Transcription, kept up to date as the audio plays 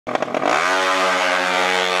Oke,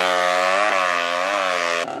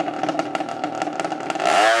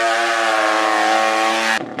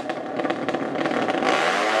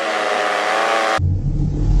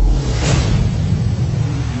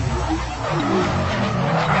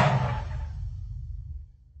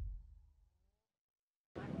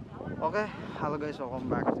 halo guys, welcome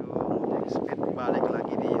back to Monjenk Speed. Balik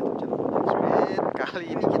lagi di YouTube channel Monjenk Speed. Kali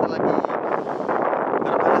ini kita lagi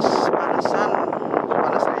berpanas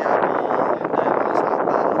ria di daerah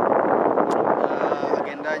selatan.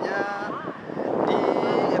 Agendanya di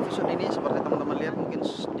episode ini seperti teman-teman lihat mungkin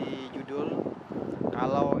di judul,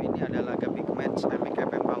 kalau ini adalah laga big match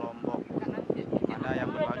FFA Lombok. Mana yang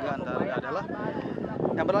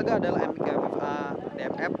berlaga adalah FFA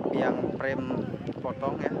DMF yang frame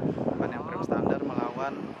potong ya, bukan yang frame standar,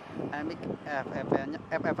 melawan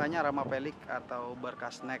FFA-nya Rama Pelik atau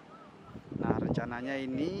Berkah. Nah, rencananya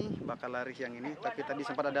ini bakal lari siang ini, tapi tadi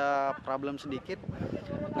sempat ada problem sedikit.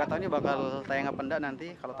 Nggak tahu ini bakal tayang apa enggak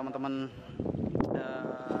nanti. Kalau teman-teman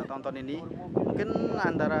tonton ini, mungkin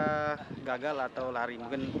antara gagal atau lari,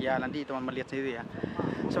 mungkin ya nanti teman-teman lihat sendiri ya.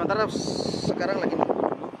 Sementara sekarang lagi nunggu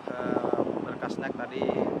dulu Berkah tadi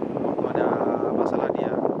waktu ada masalah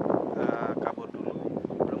dia kabur dulu,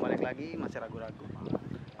 belum balik lagi, masih ragu-ragu,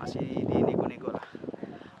 masih di nego-nego lah.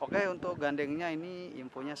 Oke, untuk gandengnya ini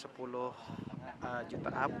infonya 10 juta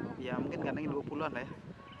up ya, mungkin gandengnya 20-an lah ya.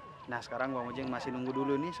 Nah, sekarang Bang Monjenk masih nunggu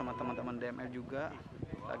dulu nih, sama teman-teman DMF juga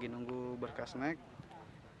lagi nunggu Berkah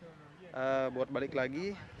buat balik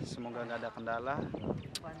lagi. Semoga nggak ada kendala,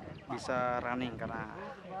 bisa running karena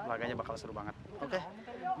laganya bakal seru banget. Oke,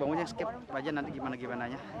 Bang Monjenk skip aja, nanti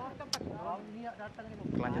gimana-gimananya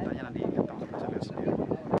kelanjutannya nanti teman-teman bisa lihat sendiri.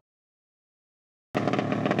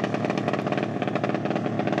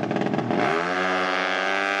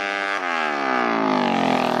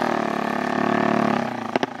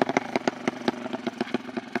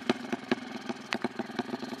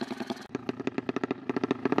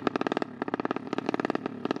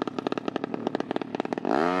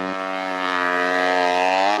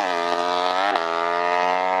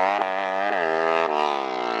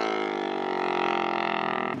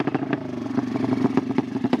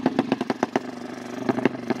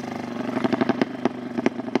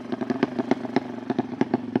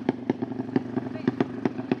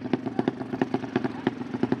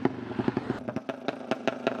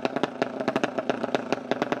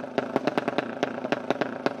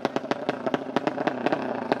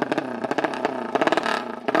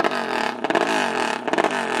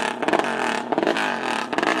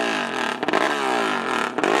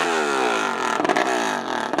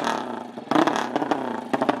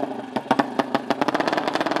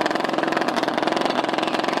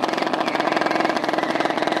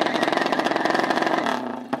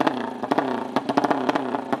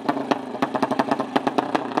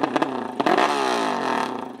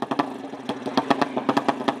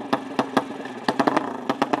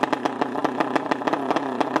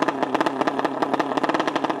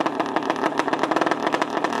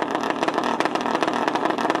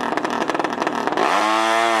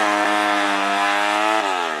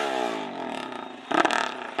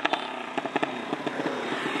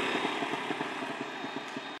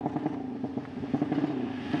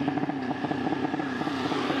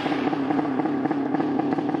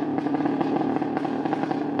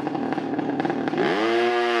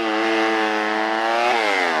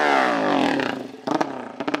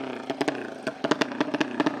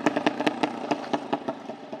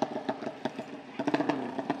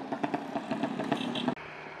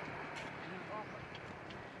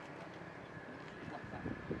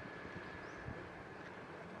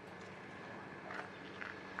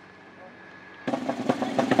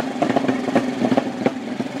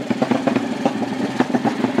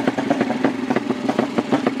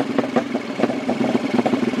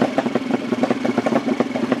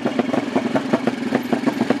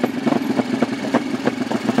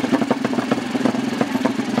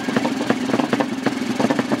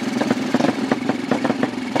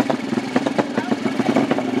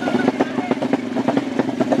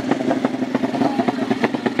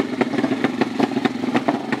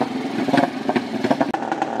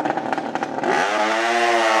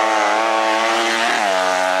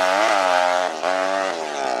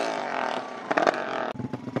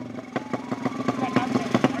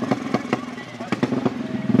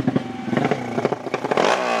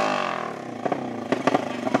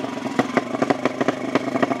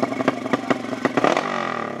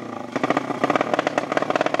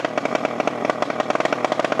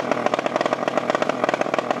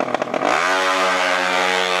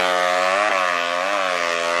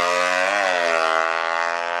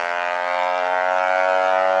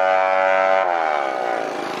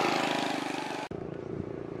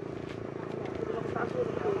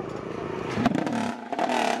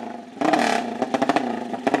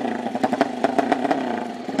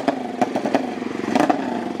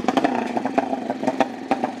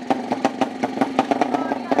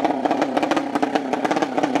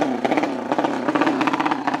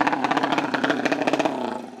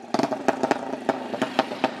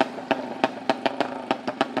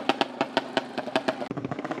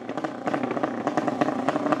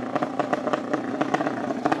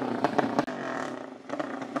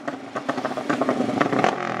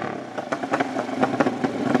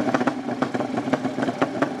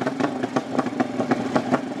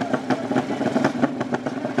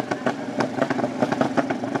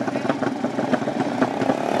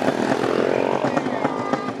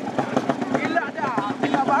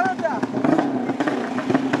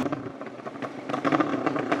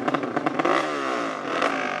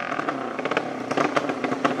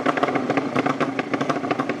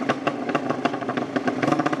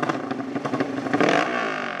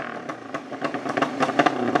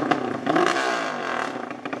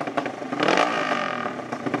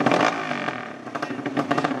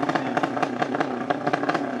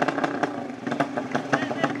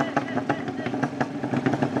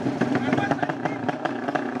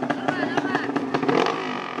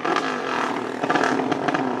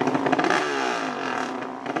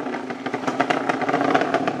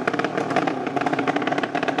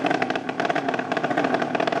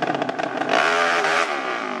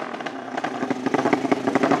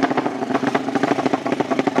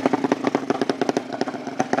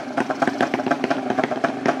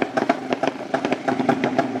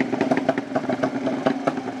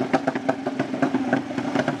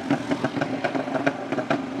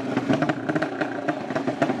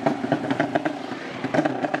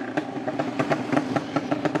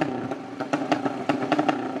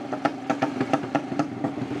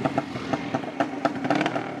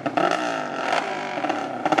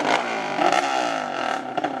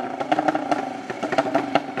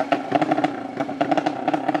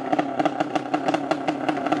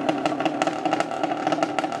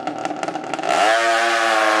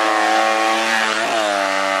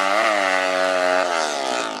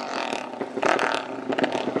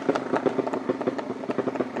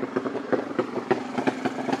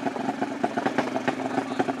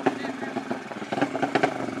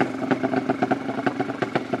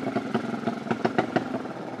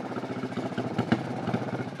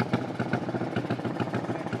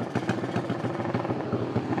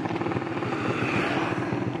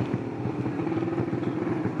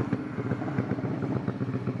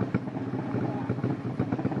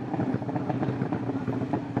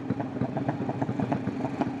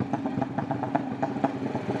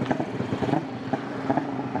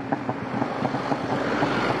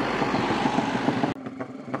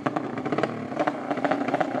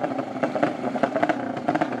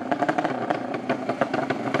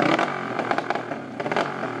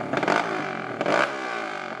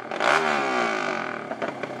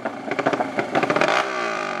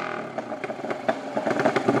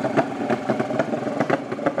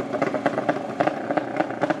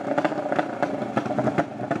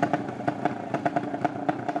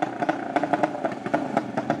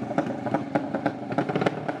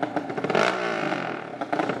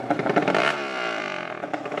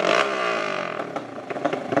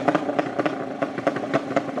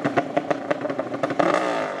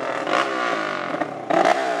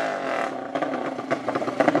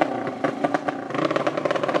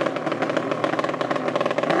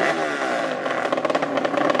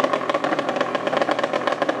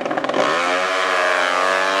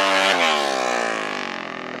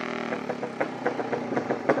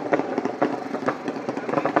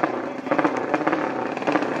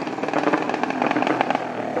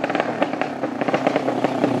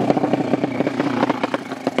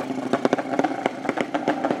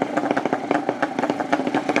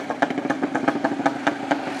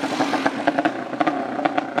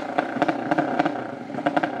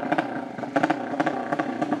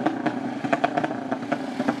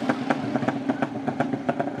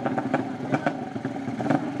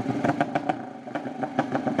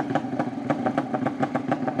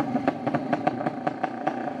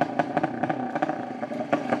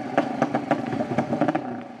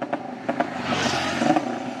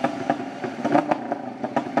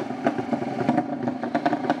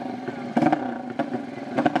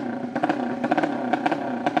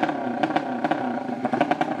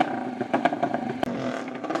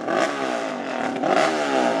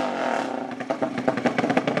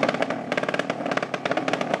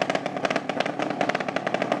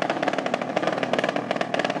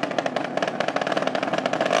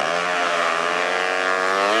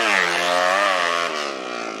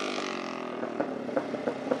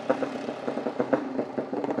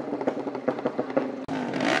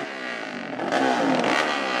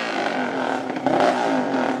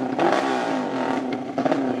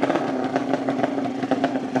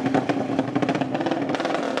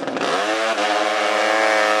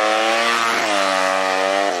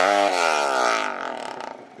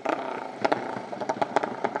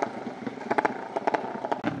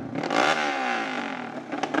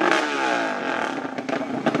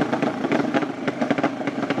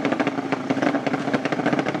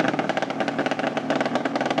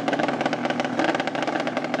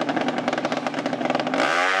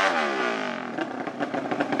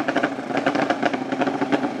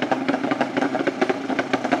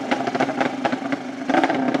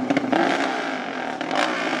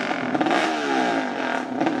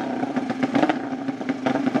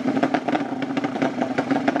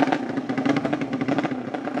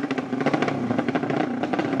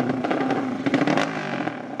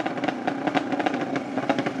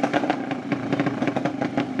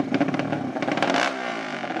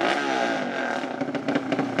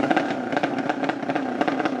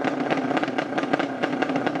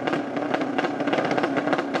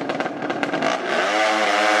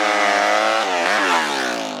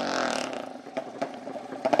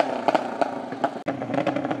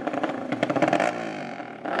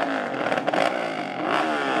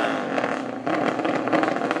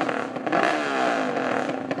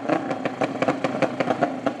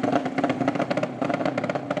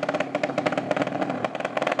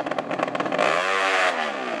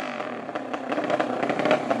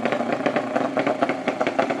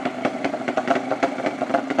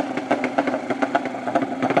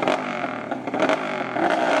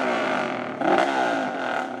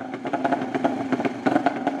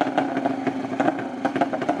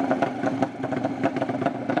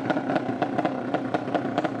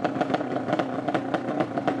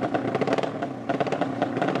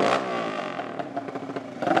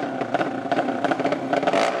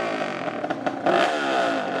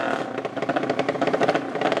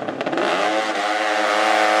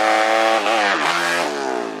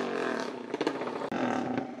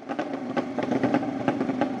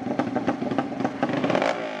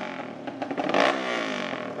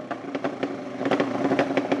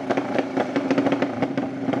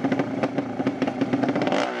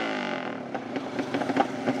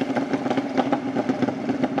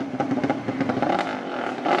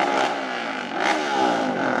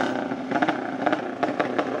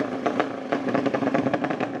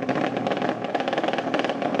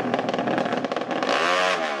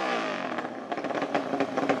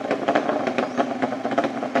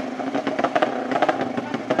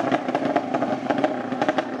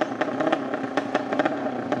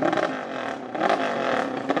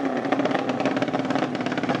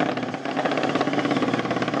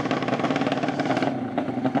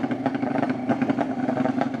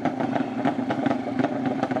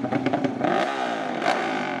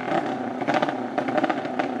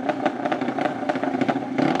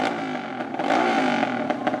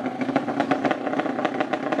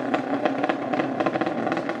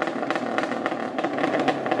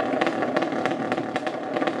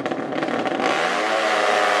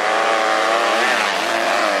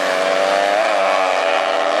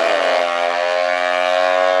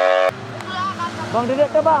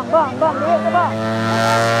 lihat tuh bang, lihat tuh bang.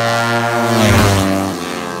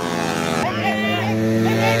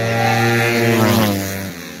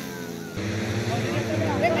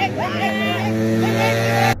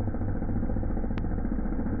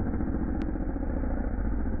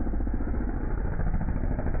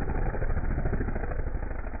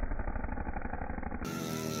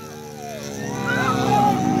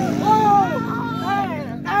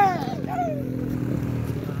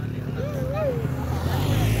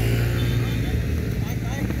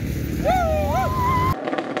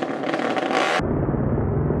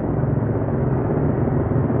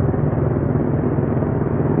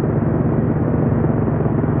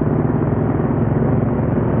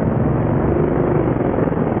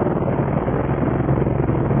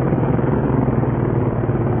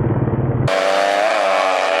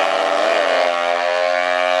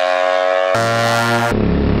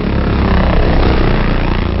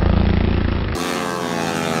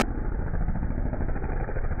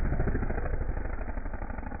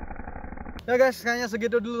 Ya guys, kayaknya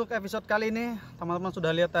segitu dulu untuk episode kali ini. Teman-teman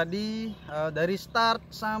sudah lihat tadi dari start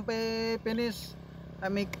sampai finish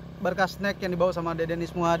Berkah snack yang dibawa sama Deden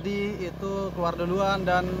Ismuhadi itu keluar duluan,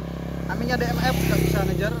 dan aminya DMF nggak bisa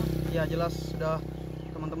ngejar. Ya jelas sudah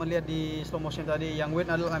teman-teman lihat di slow motion tadi, yang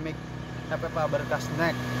win adalah FFA Berkah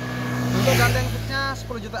snack. Untuk gandeng fixnya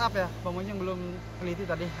 10 juta up ya. Bang Monjenk belum teliti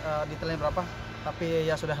tadi detailnya berapa, tapi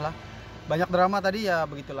ya sudahlah. Banyak drama tadi, ya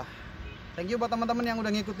begitulah. Thank you buat teman-teman yang udah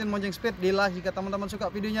ngikutin Monjenk Speed. Di like jika teman-teman suka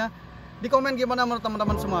videonya. Di komen gimana menurut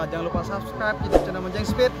teman-teman semua. Jangan lupa subscribe YouTube channel Monjenk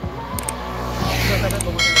Speed. Sudah sampai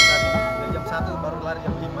Monjenk tadi. Dari jam 1 baru lari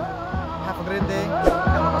jam 5. Have a great day.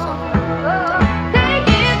 Jangan lupa subscribe.